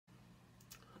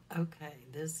Okay,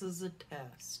 this is a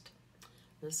test.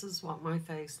 This is what my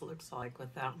face looks like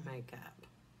without makeup.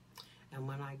 And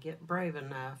when I get brave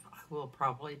enough, I will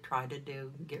probably try to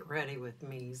do get ready with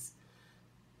me's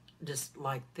just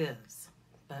like this.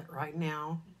 But right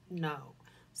now, no.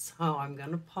 So I'm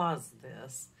going to pause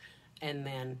this and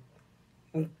then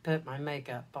put my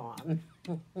makeup on.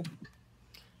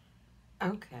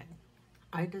 Okay,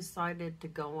 I decided to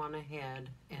go on ahead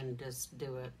and just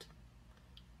do it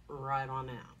right on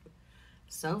out.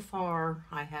 So far,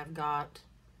 I have got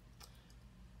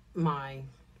my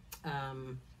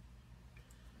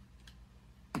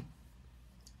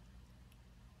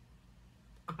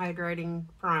hydrating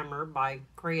primer by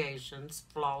Creations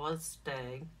Flawless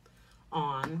Stay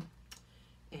on,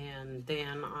 and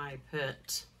then I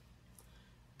put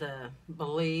the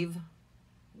Believe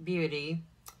Beauty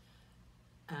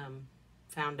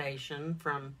foundation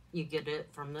from, you get it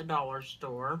from the dollar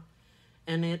store,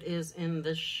 and it is in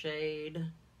the shade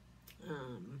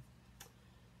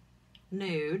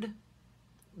Nude.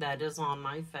 That is on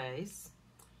my face.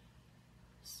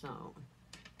 So,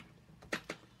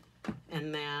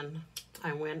 and then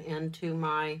I went into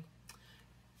my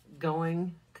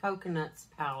Going Coconuts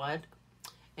palette,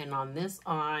 and on this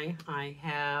eye I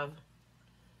have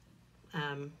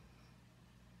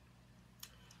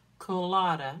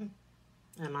Colada,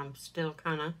 and I'm still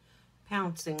kind of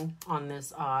pouncing on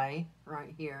this eye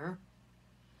right here.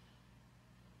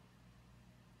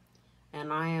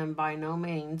 And I am by no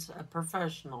means a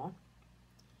professional,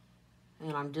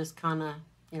 and I'm just kind of,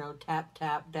 you know, tap,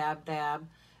 tap, dab, dab,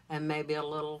 and maybe a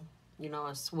little, you know,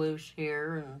 a swoosh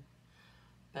here. And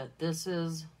but this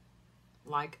is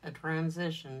like a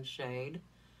transition shade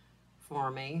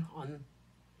for me on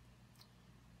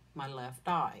my left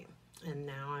eye. And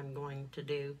now I'm going to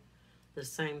do the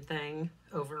same thing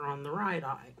over on the right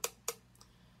eye.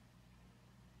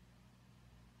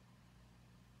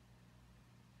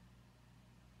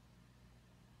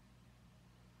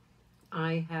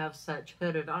 I have such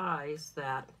hooded eyes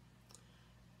that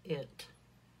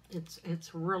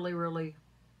it's really, really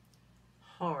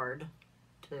hard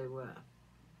to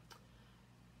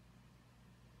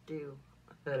do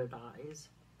hooded eyes.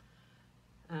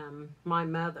 My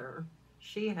mother,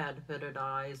 she had hooded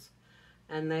eyes,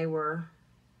 and they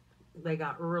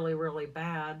got really, really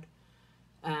bad,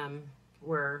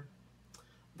 where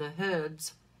the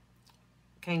hoods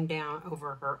came down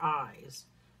over her eyes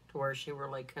to where she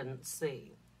really couldn't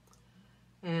see.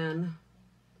 And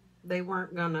they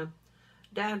weren't gonna,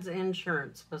 Dad's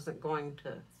insurance wasn't going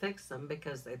to fix them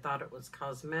because they thought it was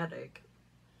cosmetic.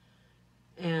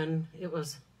 And it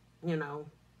was, you know,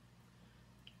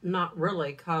 not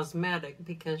really cosmetic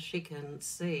because she couldn't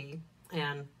see.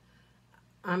 And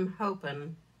I'm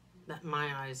hoping that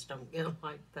my eyes don't get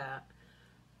like that.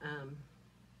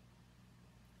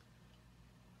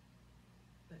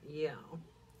 But yeah.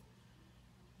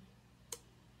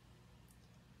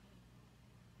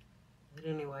 But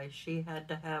anyway, she had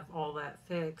to have all that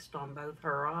fixed on both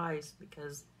her eyes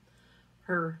because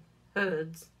her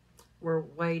hoods were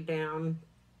way down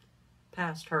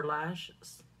past her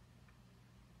lashes.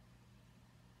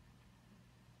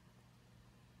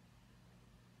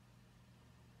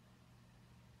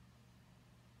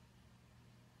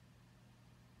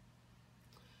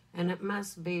 And it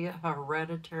must be a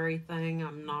hereditary thing,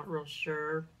 I'm not real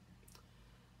sure.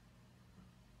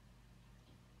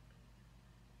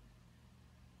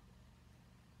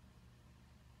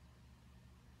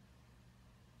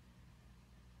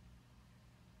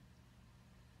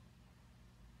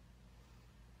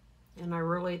 And I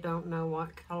really don't know what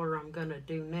color I'm going to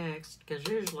do next, because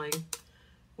usually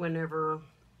whenever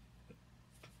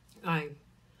I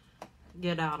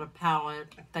get out a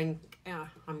palette, think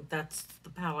that's the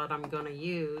palette I'm going to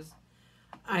use,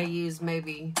 I use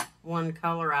maybe one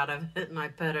color out of it and I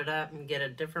put it up and get a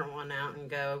different one out and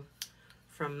go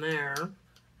from there.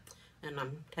 And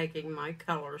I'm taking my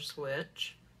color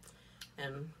switch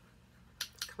and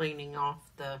cleaning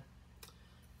off the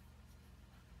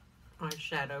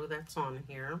eyeshadow that's on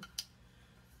here.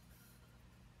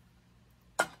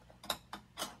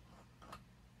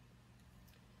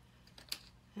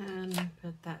 And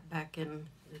put that back in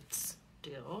its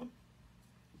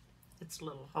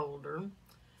little holder.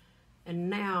 And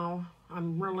now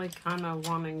I'm really kind of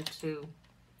wanting to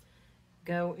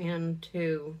go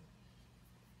into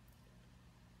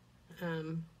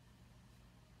I'm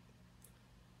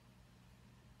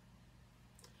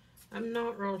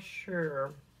not real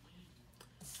sure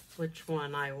which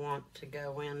one I want to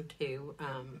go into.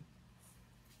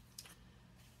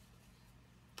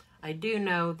 I do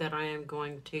know that I am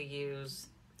going to use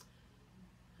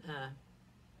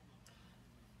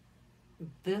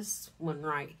this one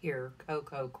right here,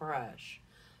 Cocoa Crush.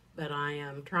 But I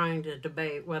am trying to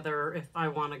debate whether if I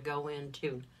want to go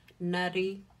into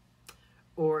Nutty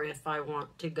or if I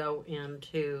want to go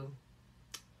into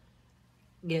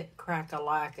Get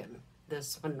Crack-a-Lackin',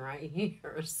 this one right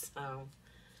here. So,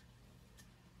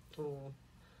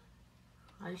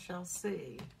 I shall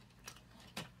see.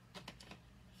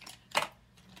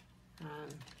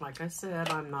 And like I said,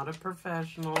 I'm not a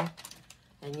professional,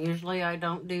 and usually I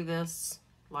don't do this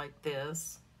like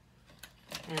this.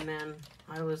 And then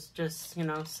I was just,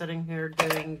 sitting here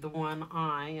doing the one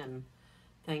eye and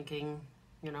thinking,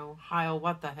 Heil,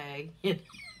 what the hey?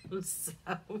 So,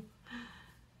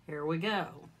 here we go.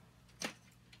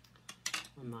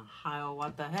 On the Heil,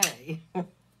 what the hey?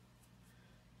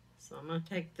 So I'm going to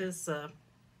take this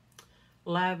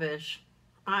Lavish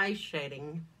eye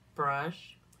shading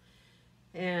brush,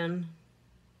 and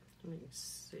let me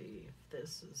see if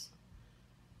this is...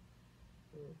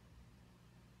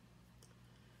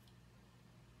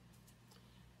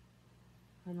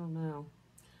 I don't know.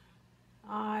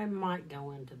 I might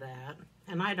go into that.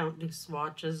 And I don't do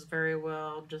swatches very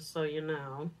well, just so you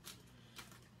know.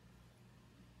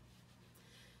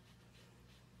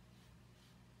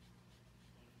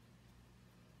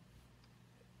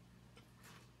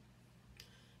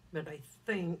 But I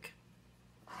think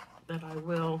that I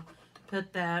will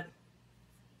put that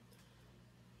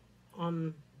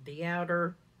on the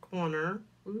outer corner.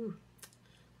 Ooh,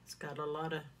 it's got a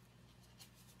lot of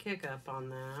kick up on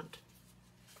that.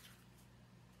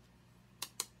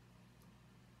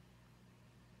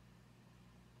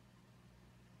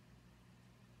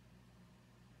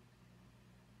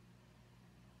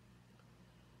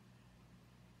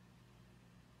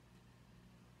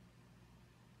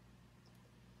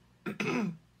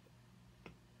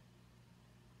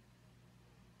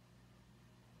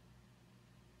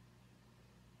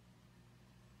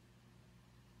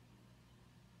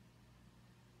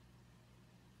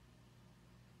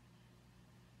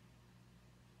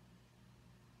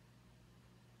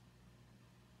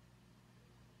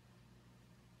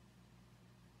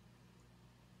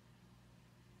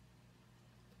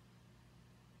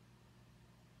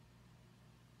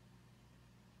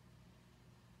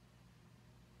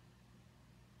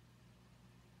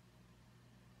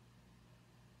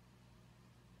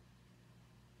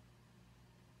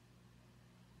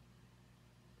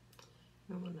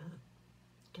 I'm going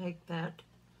to take that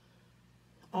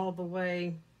all the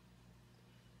way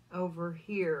over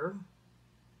here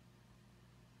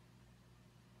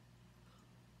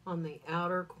on the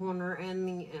outer corner and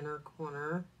the inner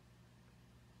corner.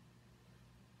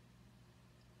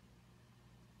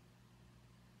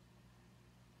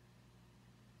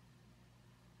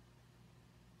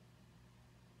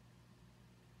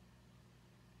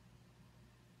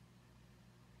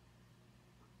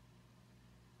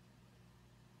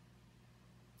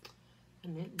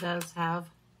 And it does have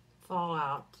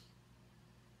fallout.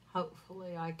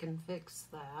 Hopefully I can fix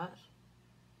that.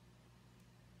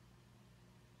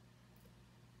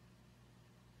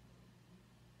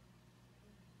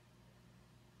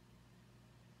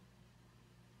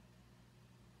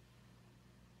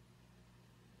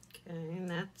 Okay, and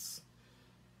that's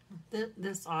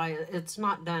this eye. It's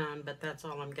not done, but that's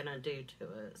all I'm gonna do to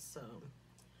it. So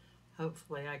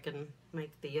hopefully I can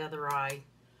make the other eye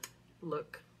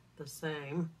look the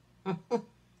same. And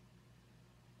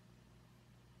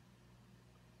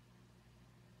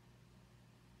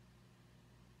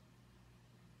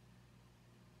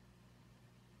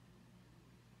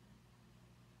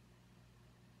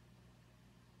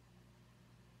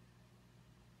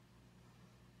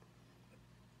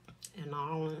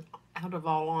out of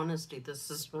all honesty,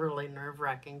 this is really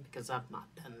nerve-wracking because I've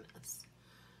not done this.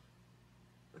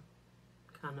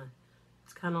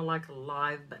 It's kind of like a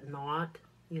live, but not.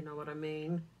 You know what I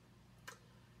mean?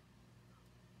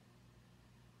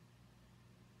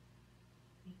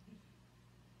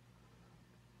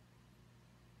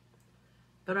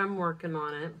 But I'm working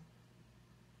on it.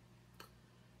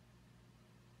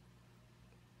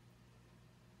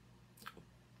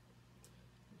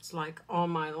 It's like all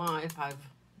my life I've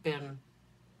been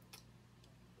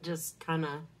just kind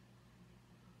of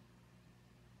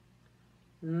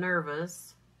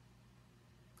nervous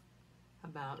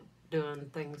about doing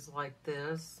things like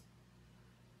this.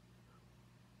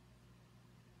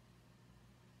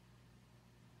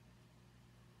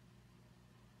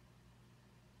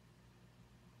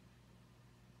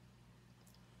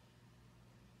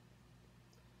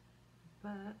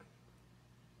 But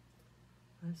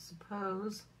I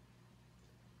suppose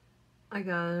I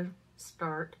gotta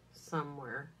start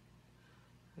somewhere.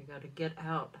 I gotta get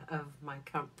out of my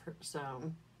comfort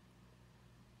zone.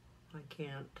 I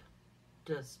can't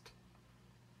just,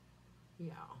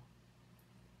 yeah.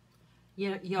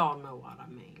 Yeah, y'all know what I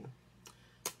mean.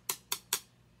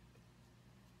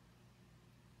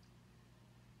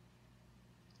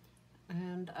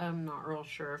 And I'm not real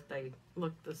sure if they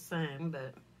look the same,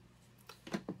 but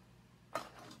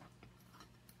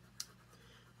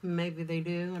maybe they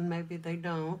do and maybe they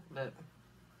don't, but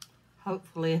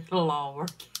hopefully it'll all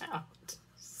work out.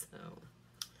 So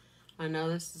I know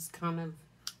this is kind of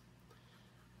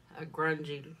a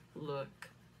grungy look,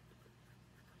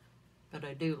 but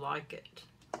I do like it.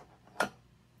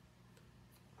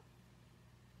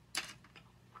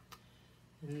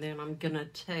 And then I'm gonna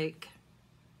take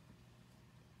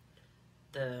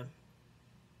the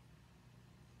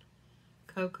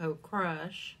Cocoa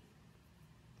Crush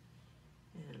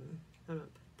and I'm gonna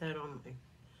put that on my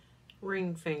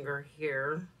ring finger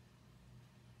here.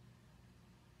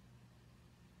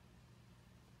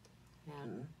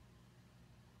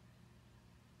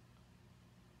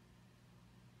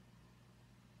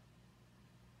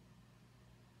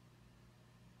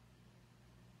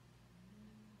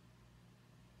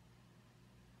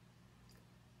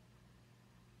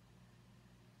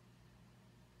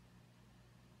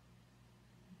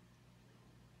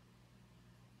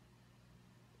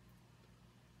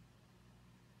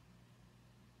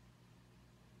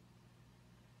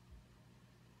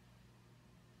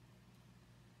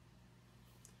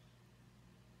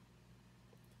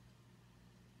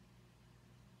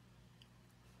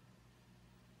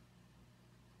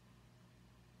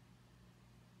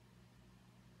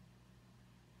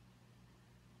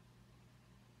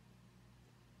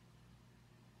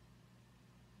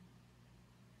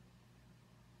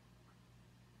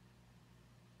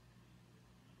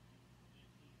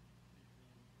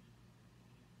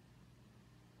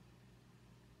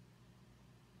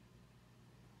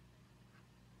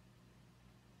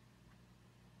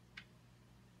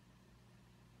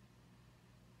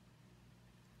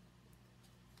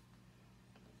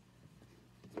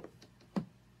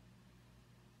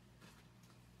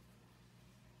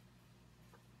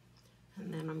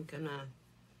 And then I'm gonna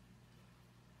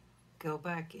go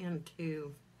back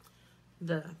into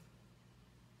the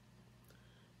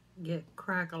Get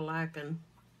Crack-a-Lackin'.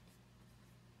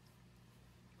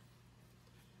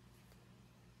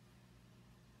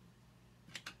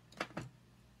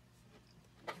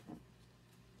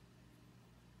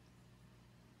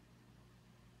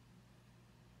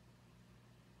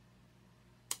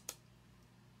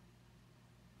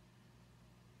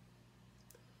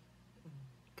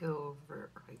 Go over it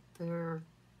right there.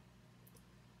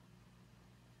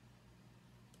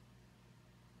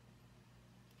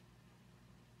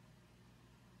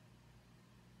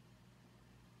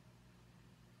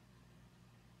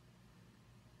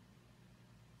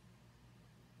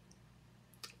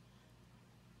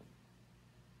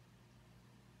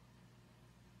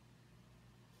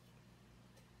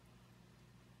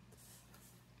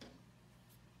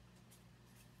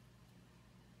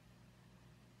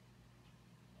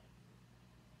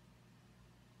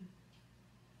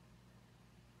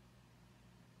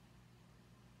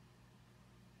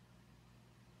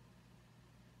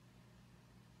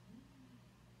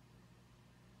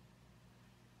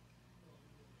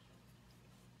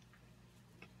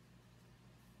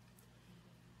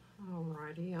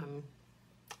 Alrighty, I'm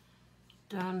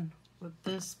done with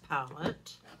this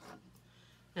palette,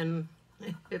 and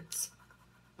it's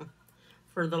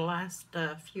for the last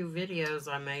few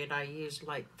videos I made, I used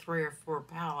like 3 or 4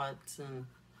 palettes, and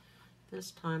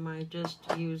this time I just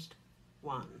used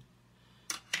one,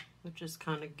 which is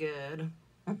kind of good.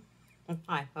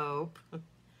 I hope. I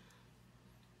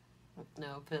don't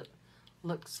know if it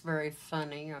looks very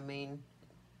funny. I mean,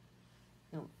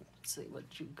 let's see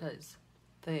what you guys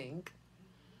think.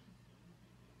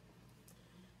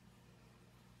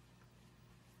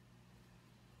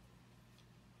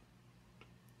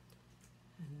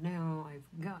 And now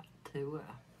I've got to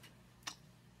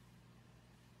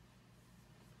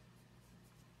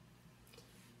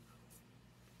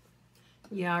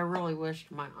yeah, I really wished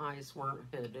my eyes weren't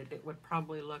hooded. It would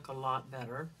probably look a lot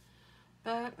better.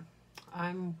 But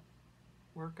I'm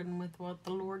working with what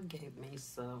the Lord gave me,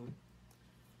 so.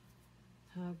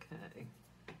 Okay.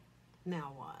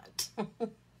 Now what?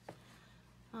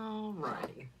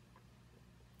 Alrighty.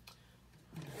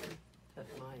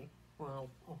 I'll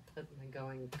put my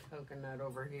going coconut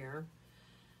over here.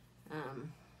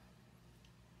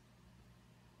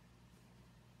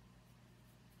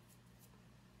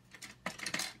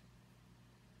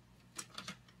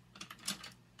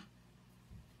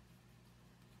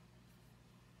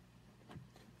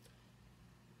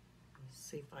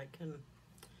 See if I can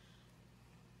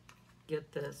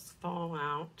get this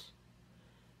fallout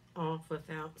off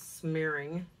without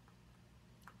smearing.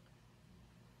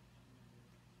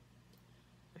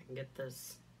 I can get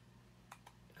this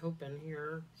open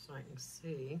here so I can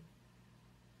see.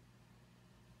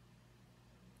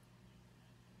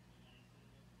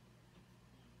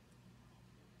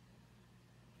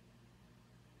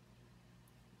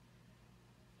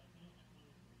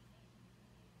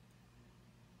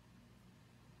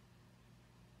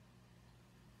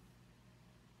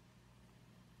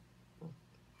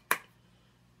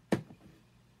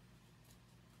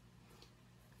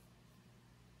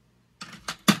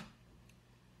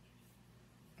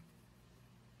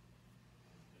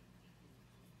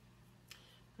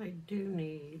 I do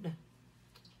need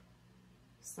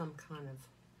some kind of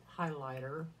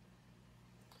highlighter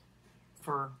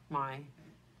for my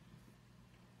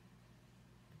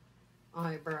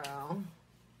eyebrow,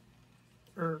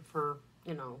 or for,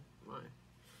 you know, my,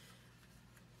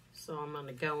 so I'm going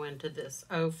to go into this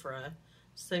Ofra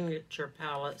Signature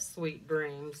Palette Sweet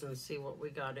Dreams and see what we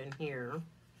got in here.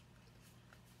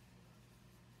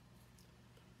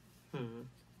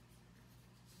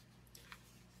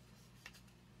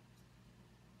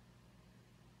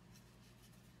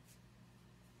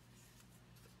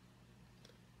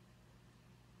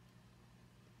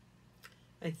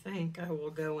 I think I will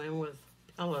go in with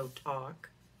Pillow Talk,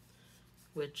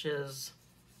 which is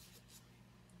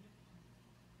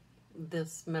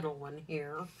this middle one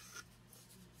here.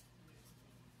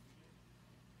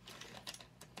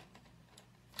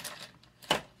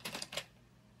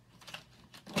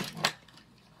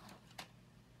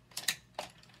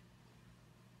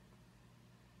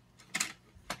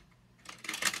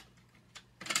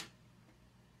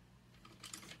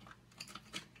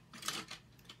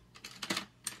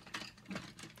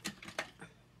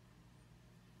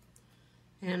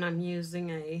 And I'm using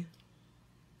a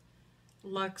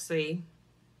Luxie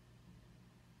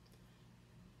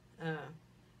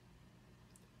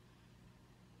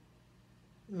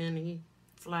mini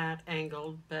flat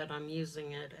angled, but I'm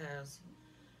using it as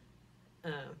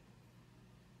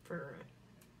for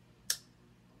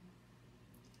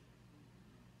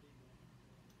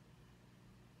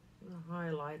a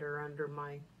highlighter under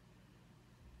my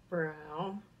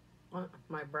brow,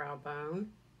 my brow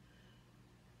bone.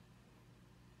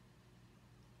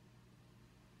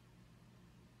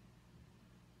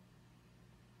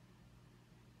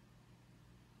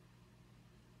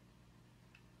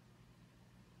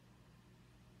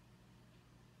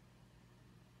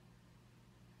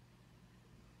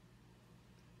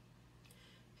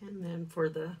 And then for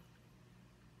the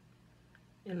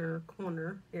inner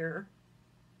corner here,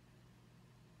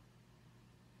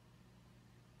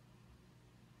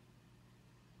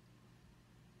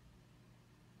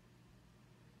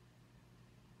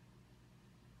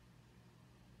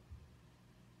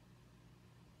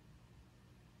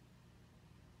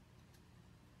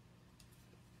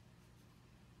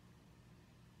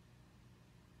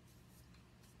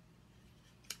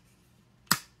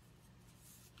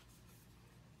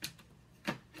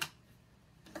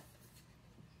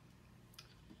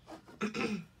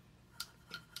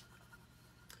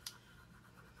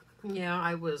 yeah,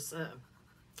 I was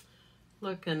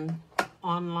looking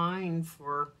online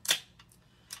for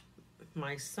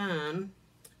my son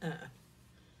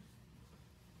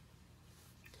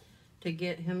to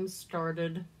get him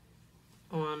started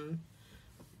on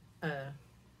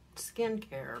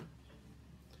skincare,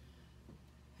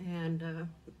 and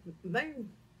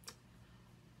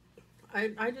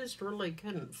I just really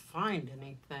couldn't find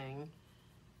anything,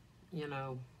 you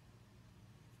know.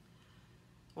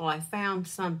 Well, I found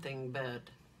something, but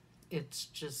it's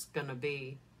just gonna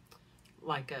be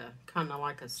like a kind of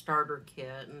like a starter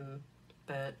kit, and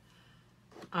but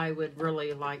I would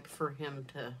really like for him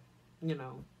to, you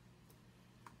know,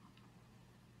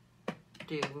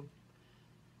 do,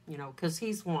 you know, because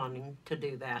he's wanting to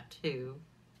do that too.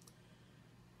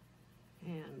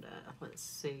 And let's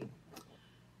see,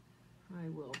 I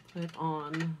will put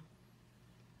on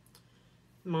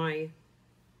my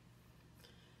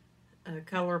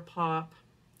Color Pop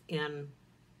in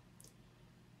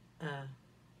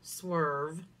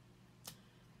Swerve.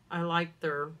 I like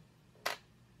their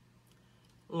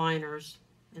liners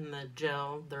in the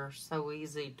gel. They're so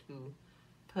easy to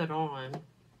put on.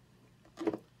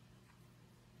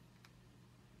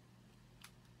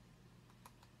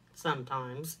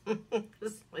 Sometimes.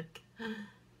 It's like,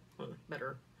 well,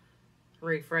 better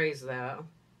rephrase that.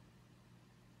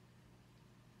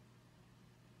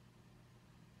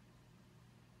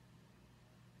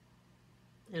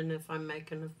 And if I'm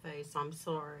making a face, I'm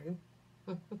sorry.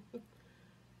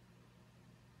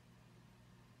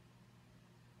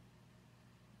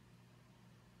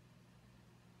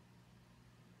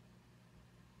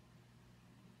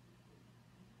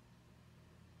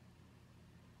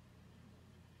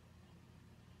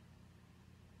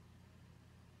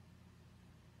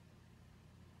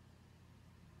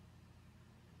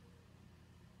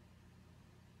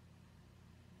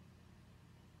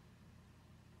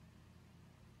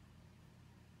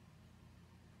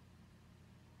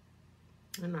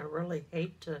 And I really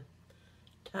hate to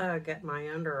tug at my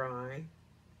under eye.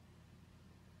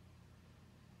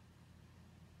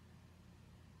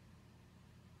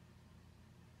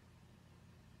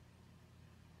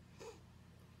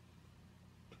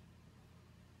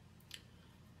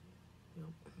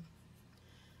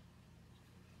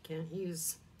 Can't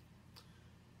use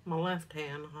my left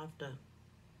hand. I'll have to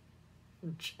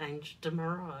change to my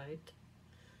right.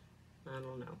 I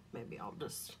don't know. Maybe I'll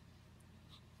just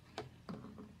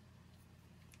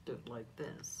do it like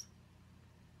this.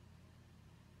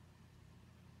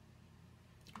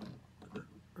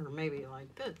 Or maybe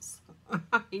like this.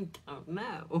 I don't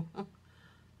know.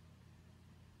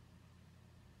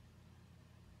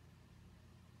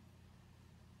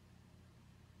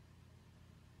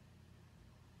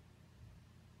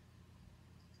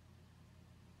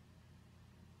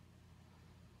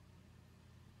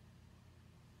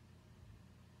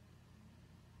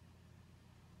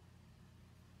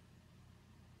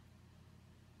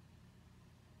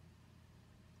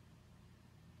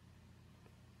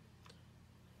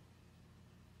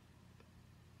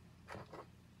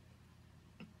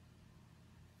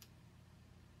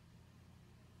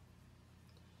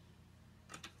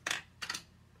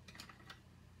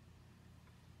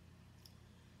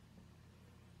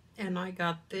 And I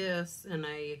got this in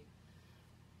it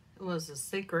was a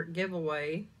secret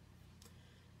giveaway.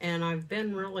 And I've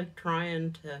been really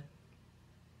trying to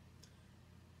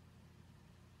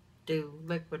do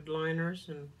liquid liners,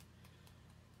 and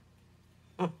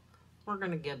we're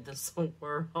going to give this a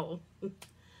whirl.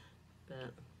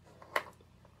 But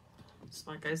it's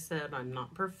like I said, I'm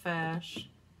not profesh.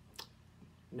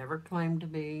 Never claimed to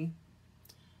be.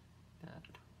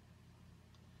 But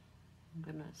I'm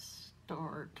going to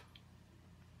start.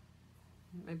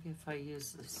 Maybe if I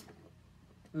use this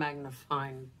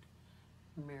magnifying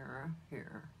mirror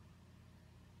here.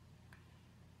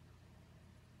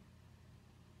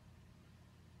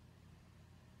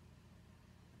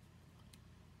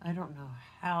 I don't know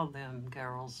how them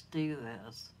girls do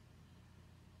this.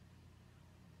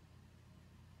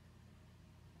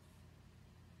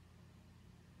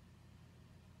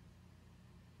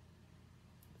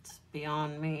 It's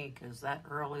beyond me, because that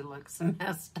really looks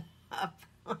messed up.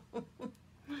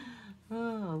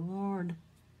 Oh, Lord.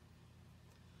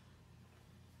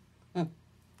 And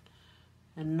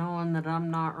knowing that I'm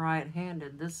not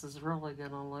right-handed, this is really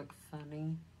going to look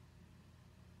funny.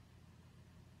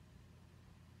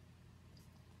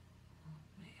 Oh,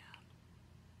 man.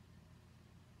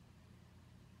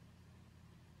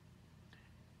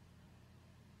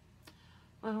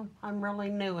 Well, I'm really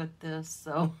new at this,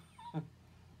 so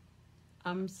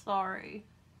I'm sorry.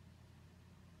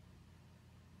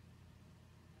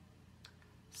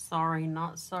 Sorry,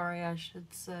 not sorry, I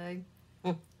should say.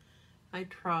 I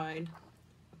tried.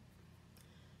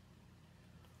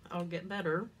 I'll get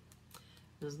better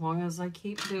as long as I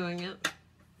keep doing it.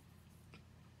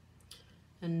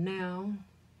 And now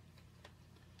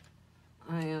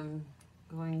I am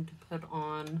going to put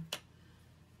on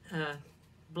a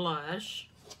blush,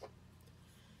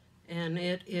 and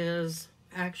it is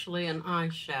actually an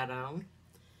eyeshadow,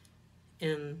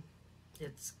 and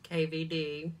it's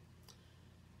KVD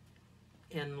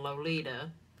in Lolita.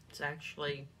 It's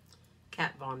actually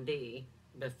Kat Von D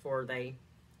before they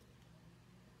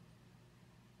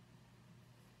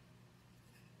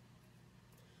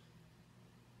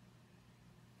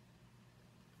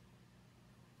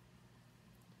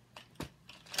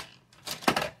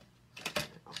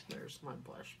there's my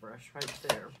blush brush right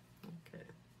there. Okay.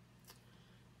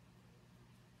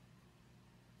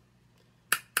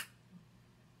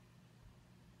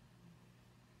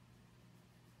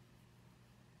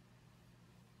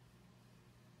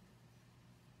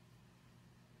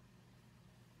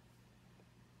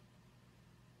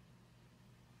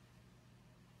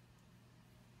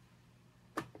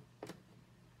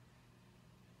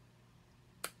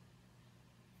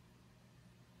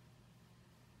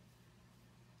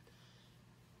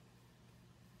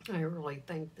 I really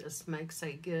think this makes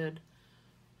a good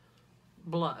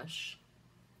blush.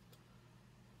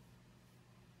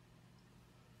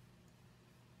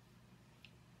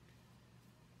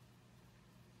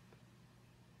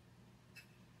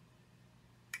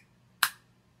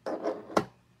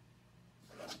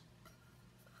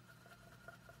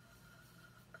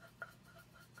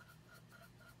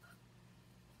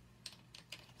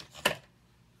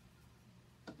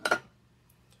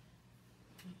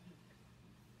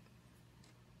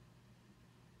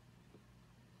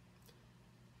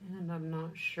 And I'm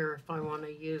not sure if I want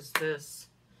to use this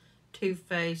Too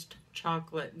Faced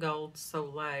Chocolate Gold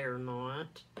Soleil or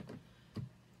not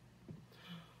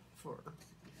for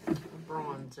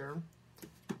bronzer.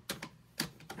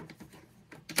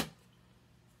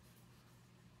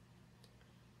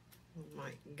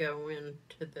 Might go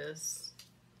into this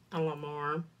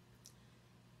Elamar.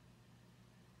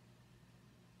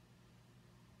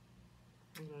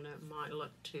 And it might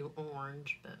look too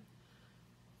orange, but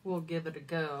we'll give it a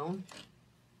go.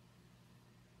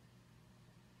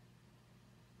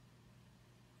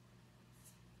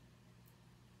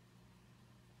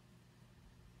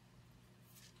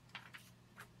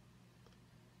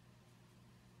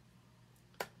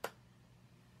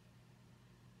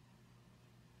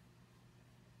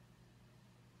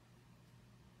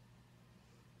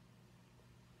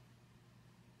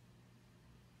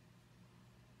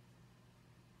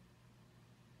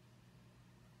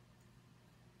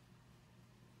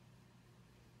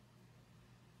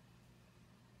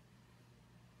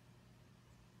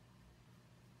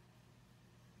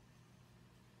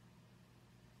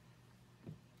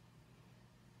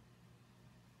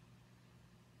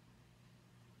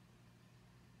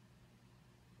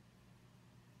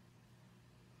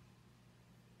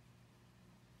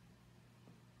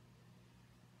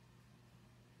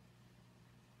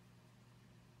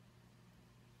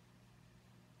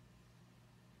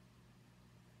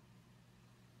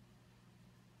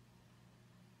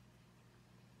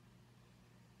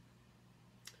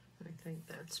 I think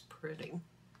that's pretty.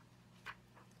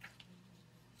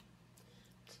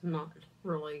 It's not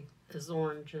really as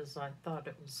orange as I thought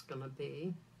it was going to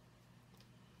be.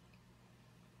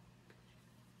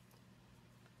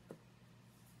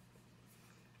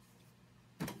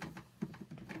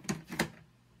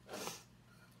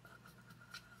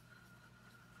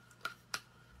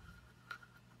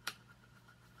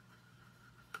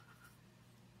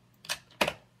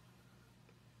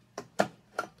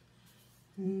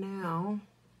 Now,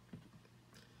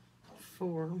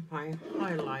 for my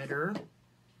highlighter,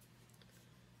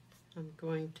 I'm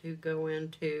going to go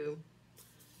into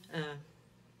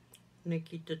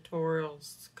Nikki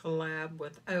Tutorials collab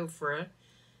with Ofra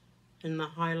in the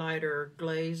highlighter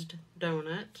Glazed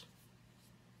Donut.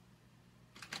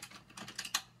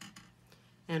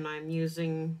 And I'm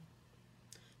using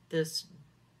this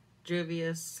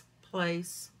Juvia's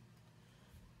Place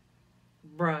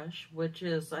brush, which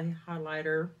is a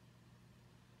highlighter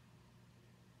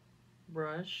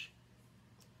brush.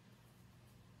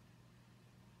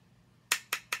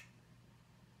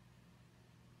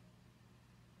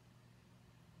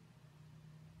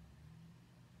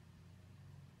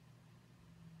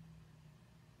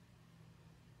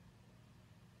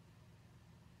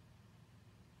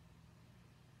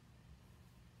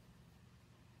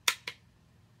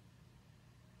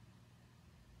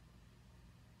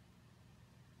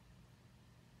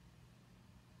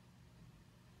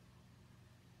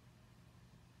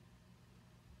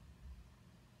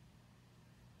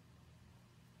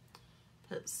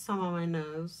 Put some on my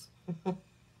nose. Yeah,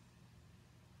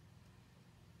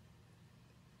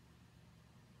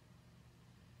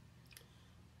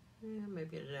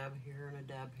 maybe a dab here and a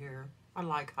dab here. I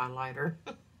like highlighter.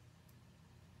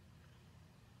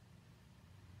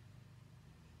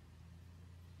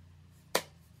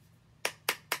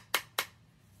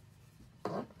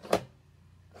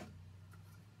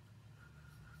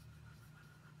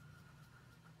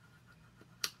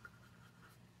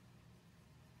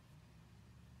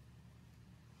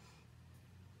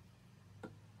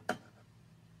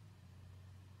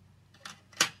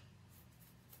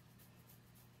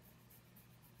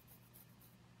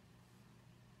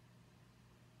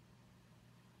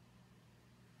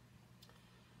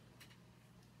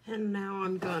 And now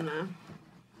I'm gonna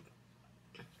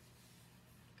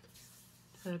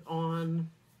put on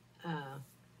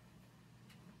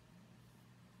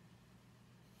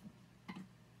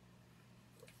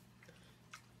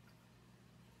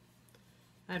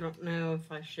I don't know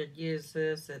if I should use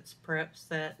this. It's Prep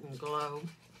Set and Glow.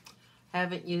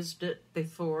 Haven't used it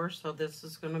before, so this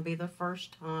is going to be the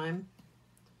first time.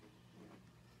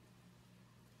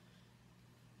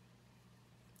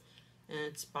 And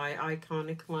it's by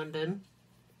Iconic London.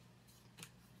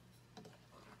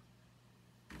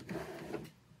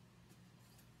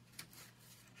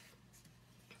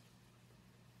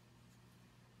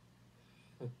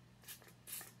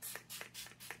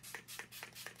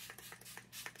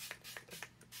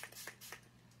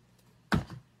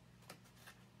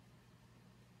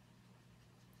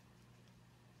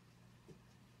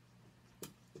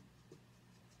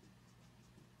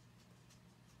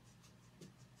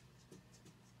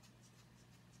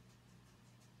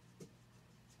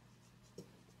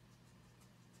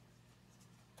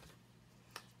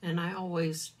 And I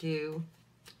always do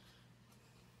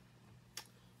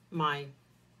my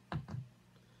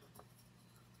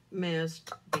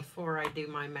mist before I do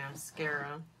my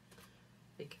mascara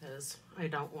because I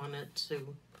don't want it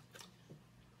to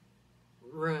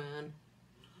run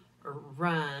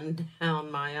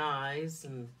down my eyes.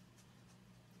 And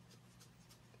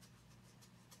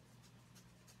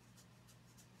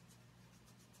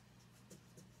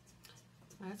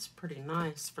that's pretty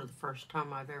nice for the first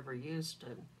time I've ever used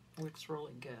it. Looks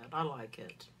really good. I like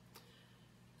it.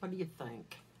 What do you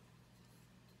think?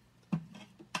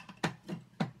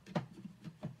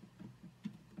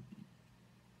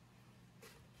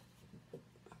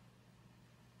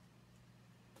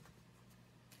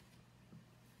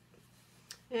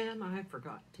 And I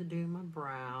forgot to do my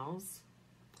brows.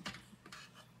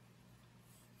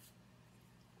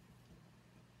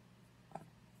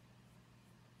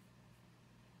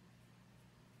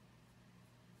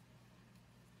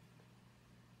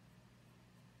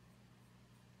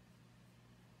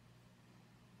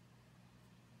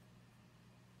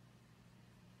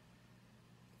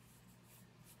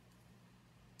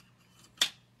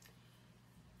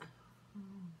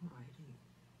 Alrighty.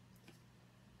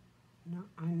 No,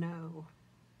 I know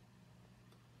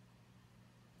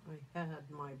I had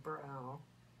my brow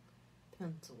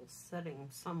pencil setting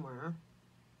somewhere.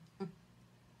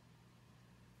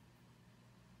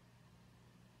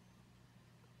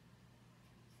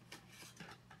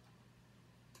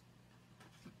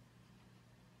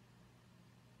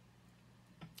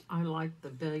 I like the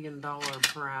 $1 billion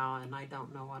brow, and I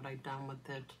don't know what I've done with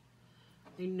it.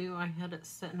 I knew I had it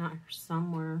sitting out here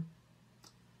somewhere.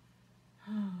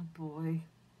 Oh boy.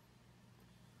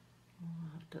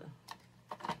 I'll have to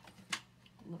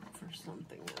look for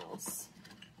something else.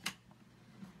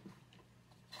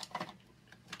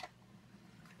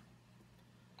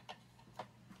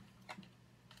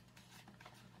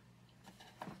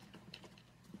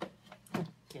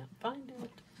 Can't find it.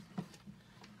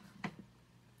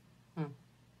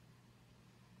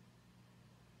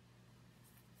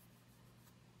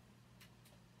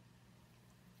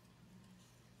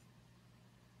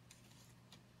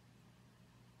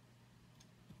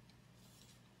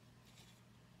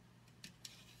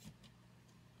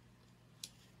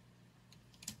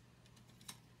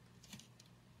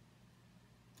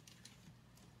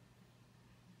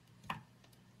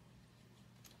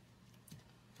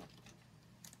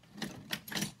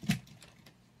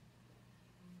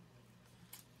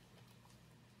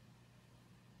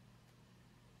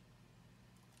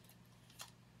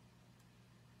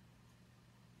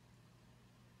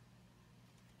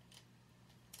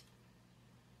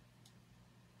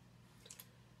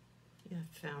 Yeah,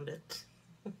 I found it.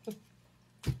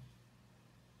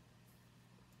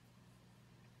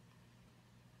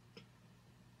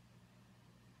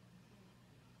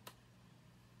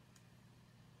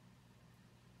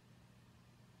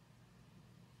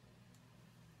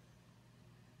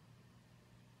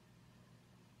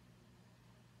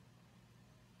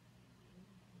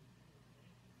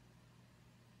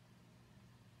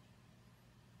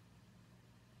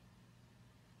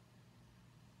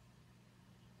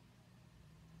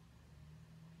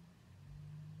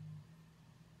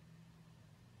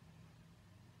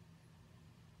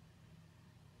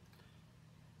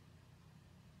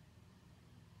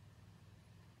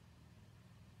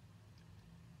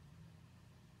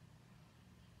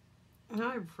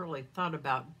 I've really thought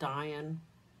about dyeing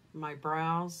my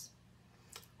brows.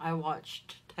 I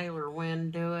watched Taylor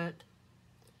Wynn do it,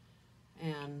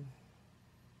 and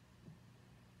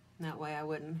that way I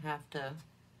wouldn't have to,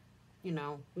 you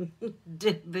know,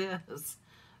 do this.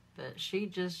 But she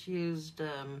just used,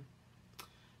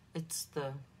 it's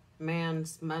the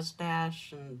man's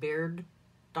mustache and beard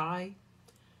dye.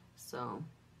 So,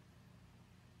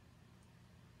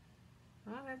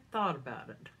 I've thought about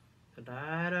it, but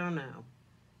I don't know.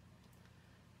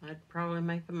 I'd probably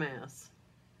make a mess.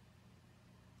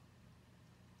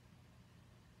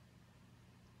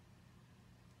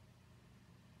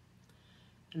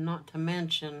 And not to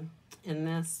mention, in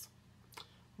this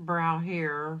brow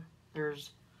here, there's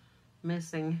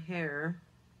missing hair.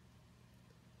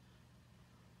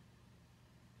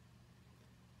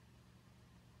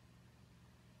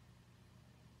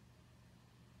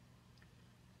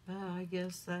 But I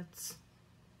guess that's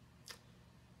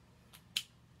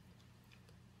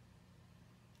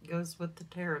goes with the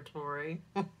territory.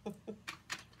 Now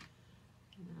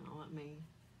let me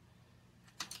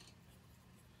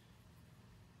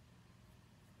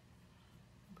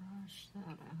brush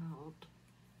that out.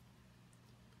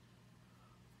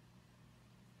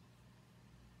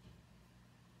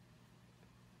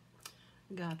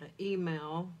 Got an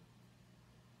email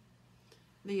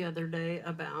the other day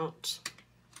about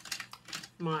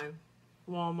my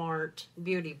Walmart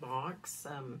beauty box.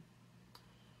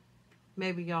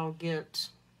 Maybe I'll get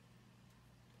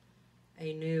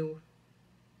a new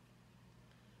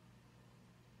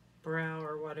brow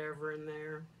or whatever in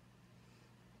there.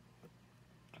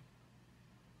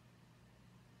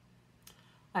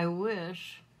 I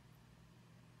wish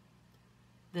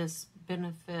this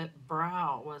Benefit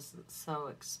brow wasn't so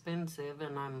expensive,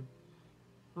 and I'm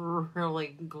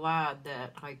really glad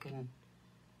that I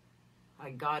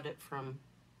got it from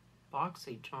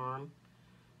BoxyCharm.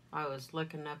 I was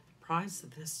looking up the price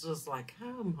of this, was like,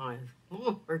 oh my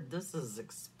Lord, this is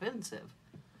expensive.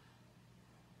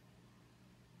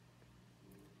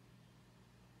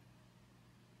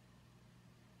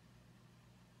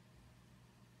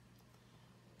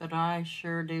 But I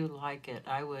sure do like it.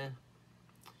 I would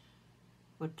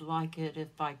like it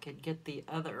if I could get the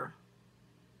other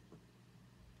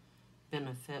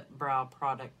Benefit brow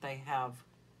product they have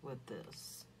with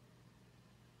this.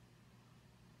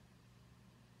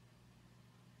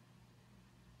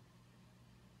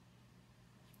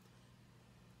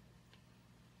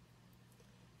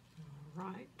 All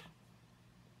right.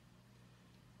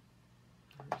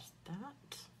 There's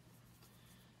that.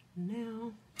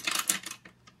 Now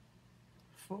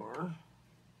for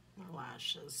my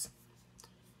lashes.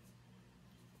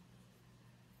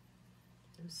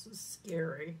 This is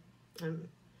scary. I'm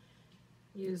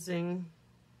using,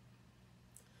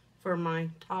 for my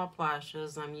top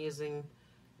lashes, I'm using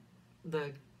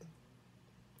the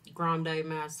Grande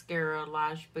Mascara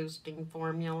Lash Boosting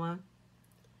Formula.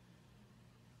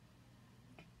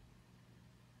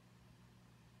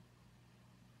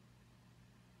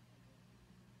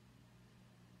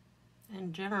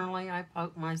 And generally I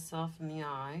poke myself in the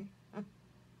eye.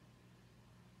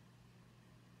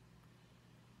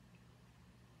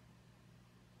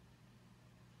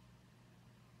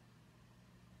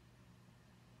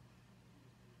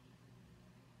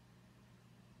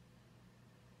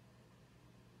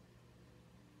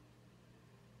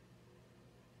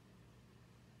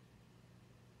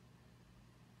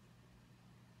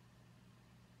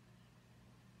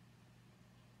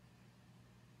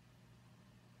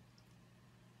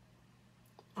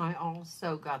 I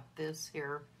also got this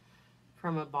here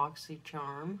from a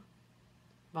BoxyCharm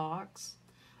box.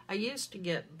 I used to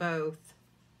get both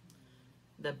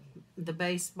the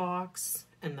base box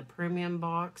and the premium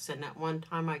box, and at one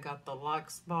time I got the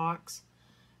luxe box,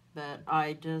 but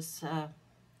I just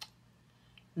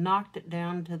knocked it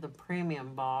down to the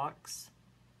premium box.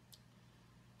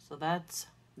 So that's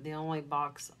the only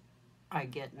box I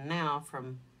get now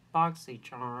from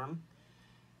BoxyCharm,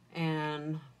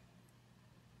 and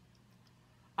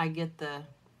I get the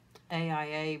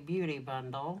AIA Beauty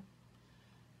Bundle,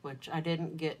 which I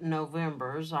didn't get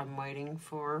November's. I'm waiting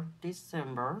for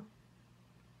December.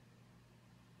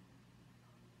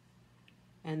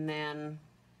 And then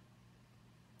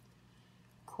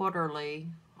quarterly,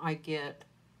 I get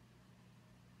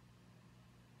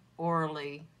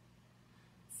Orally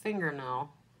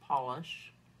fingernail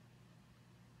polish.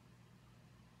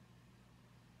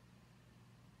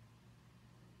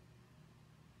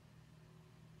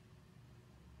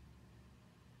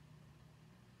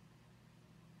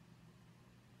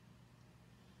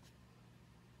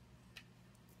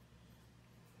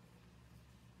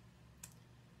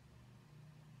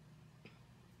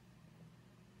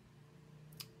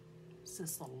 Is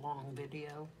this a long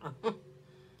video?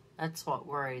 That's what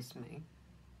worries me.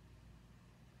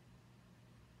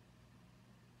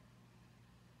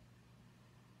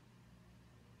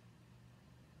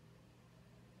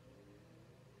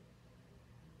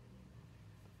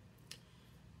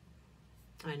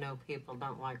 I know people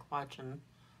don't like watching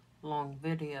long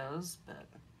videos, but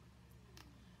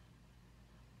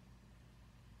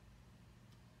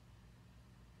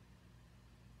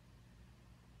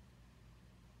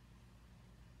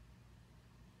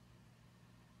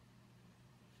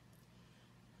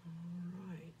all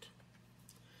right.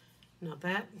 Now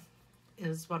that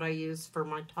is what I use for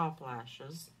my top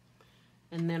lashes.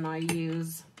 And then I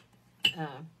use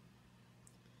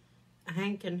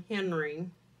Hank and Henry,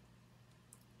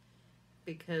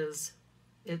 because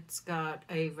it's got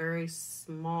a very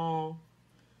small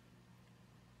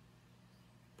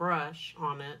brush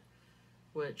on it,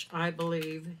 which I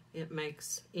believe it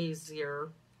makes easier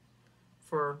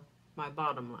for my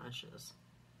bottom lashes.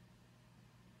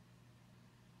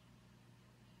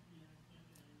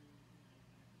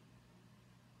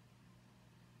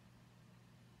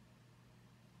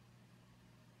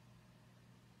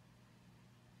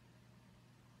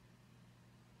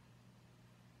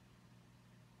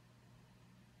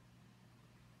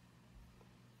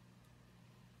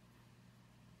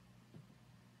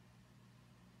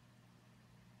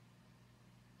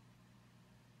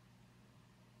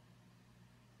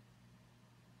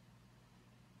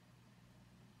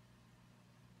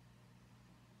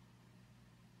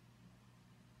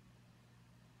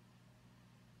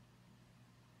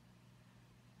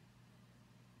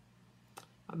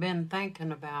 I've been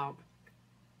thinking about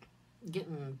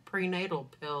getting prenatal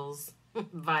pills,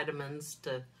 vitamins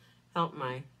to help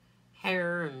my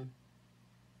hair and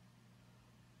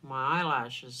my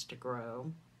eyelashes to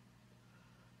grow.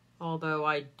 Although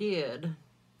I did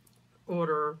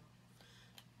order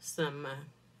some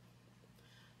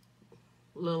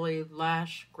Lily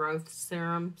Lash Growth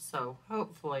Serum, so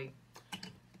hopefully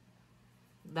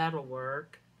that'll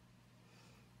work.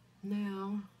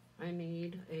 Now I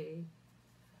need a,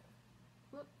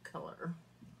 what color?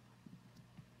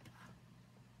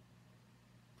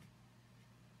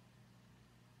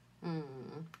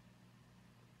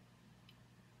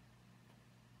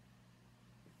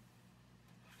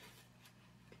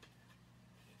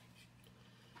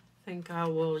 I think I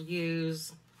will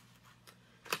use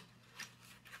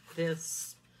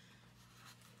this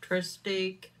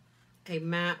Tristique, a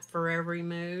matte for every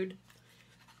mood,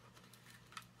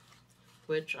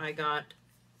 which I got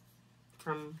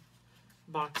from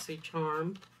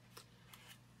BoxyCharm.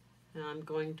 And I'm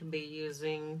going to be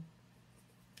using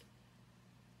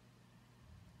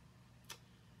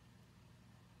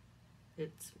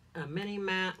it's a mini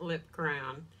matte lip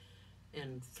crown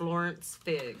in Florence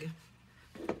Fig.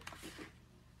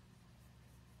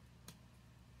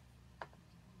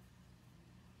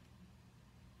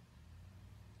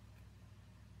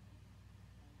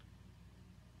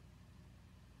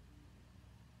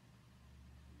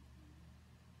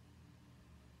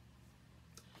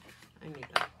 I need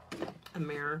a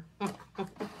mirror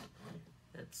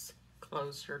that's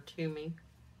closer to me.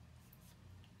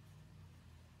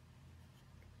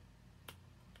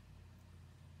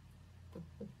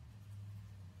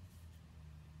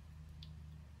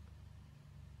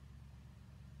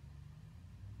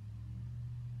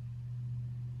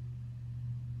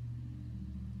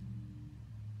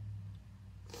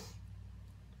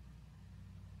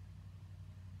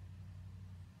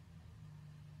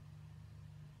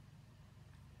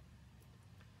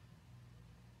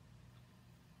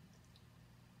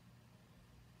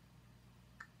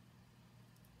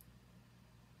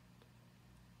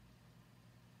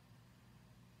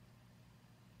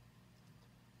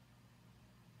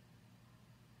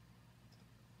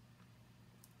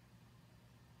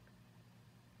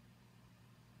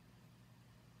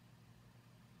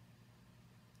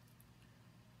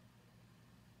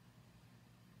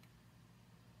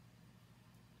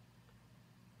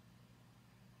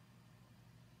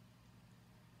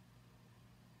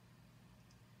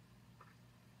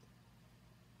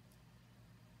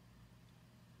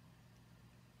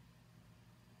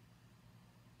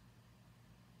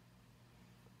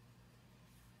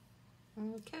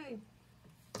 Okay,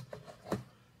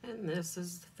 and this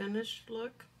is the finished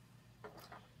look.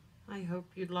 I hope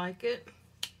you'd like it.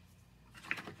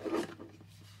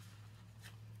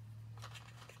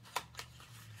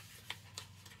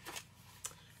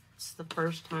 It's the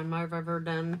first time I've ever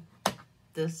done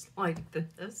this, like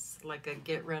a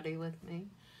get ready with me.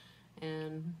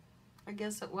 And I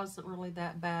guess it wasn't really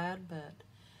that bad, but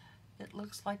it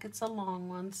looks like it's a long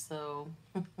one, so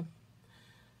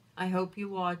I hope you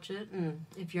watch it. And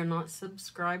if you're not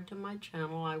subscribed to my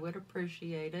channel, I would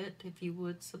appreciate it if you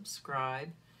would subscribe.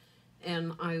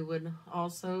 And I would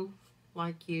also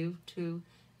like you to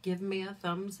give me a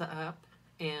thumbs up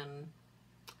and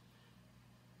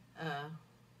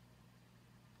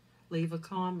leave a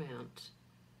comment.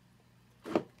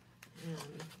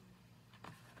 And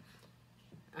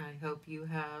I hope you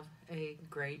have a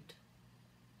great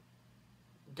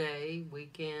day,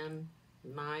 weekend,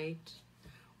 night,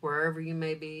 wherever you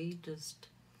may be. Just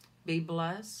be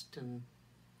blessed and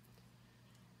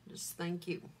just thank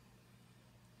you.